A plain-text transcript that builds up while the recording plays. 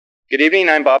Good evening,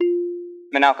 I'm Bob.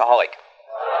 I'm an alcoholic.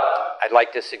 I'd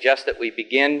like to suggest that we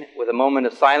begin with a moment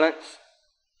of silence,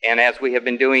 and as we have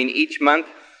been doing each month,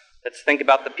 let's think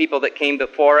about the people that came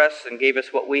before us and gave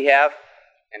us what we have,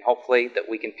 and hopefully that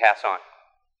we can pass on.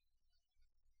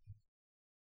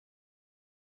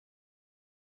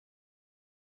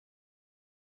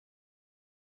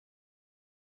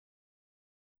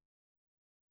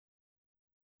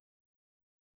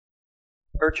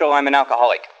 Virtual, I'm an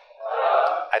alcoholic.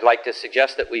 I'd like to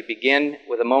suggest that we begin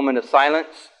with a moment of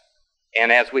silence,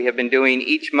 and as we have been doing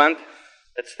each month,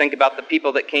 let's think about the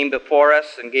people that came before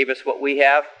us and gave us what we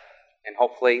have, and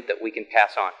hopefully that we can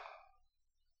pass on.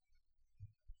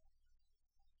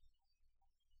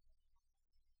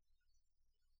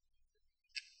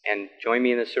 And join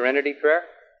me in the serenity prayer.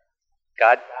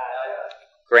 God,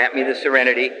 grant me the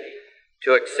serenity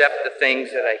to accept the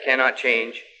things that I cannot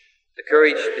change, the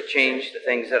courage to change the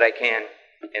things that I can,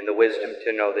 and the wisdom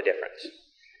to know the difference.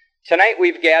 Tonight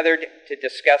we've gathered to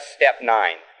discuss step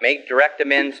 9. Make direct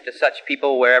amends to such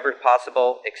people wherever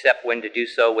possible, except when to do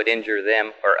so would injure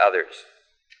them or others.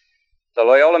 The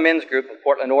Loyola Men's Group of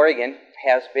Portland, Oregon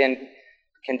has been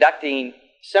conducting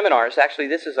seminars. Actually,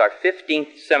 this is our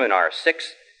 15th seminar,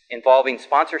 6 involving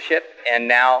sponsorship, and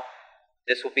now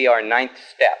this will be our 9th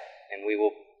step. And we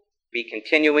will be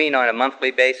continuing on a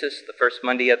monthly basis, the first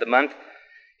Monday of the month.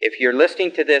 If you're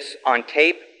listening to this on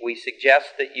tape, we suggest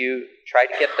that you try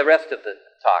to get the rest of the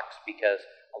talks, because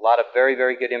a lot of very,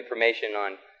 very good information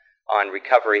on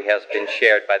recovery has been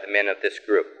shared by the men of this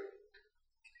group.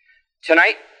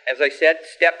 Tonight, as I said,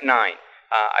 step 9.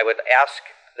 I would ask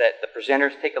that the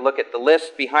presenters take a look at the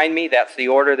list behind me. That's the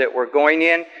order that we're going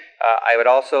in. I would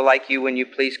also like you, when you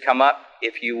please come up,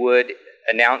 if you would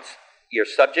announce your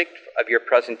subject of your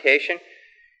presentation,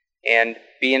 and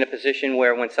be in a position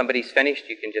where when somebody's finished,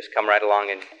 you can just come right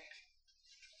along and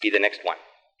be the next one.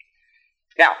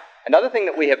 Now, another thing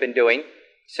that we have been doing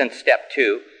since step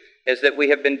 2 is that we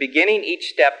have been beginning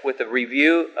each step with a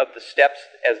review of the steps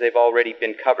as they've already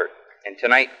been covered. And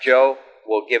tonight, Joe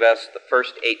will give us the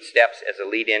first 8 steps as a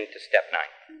lead-in to step 9.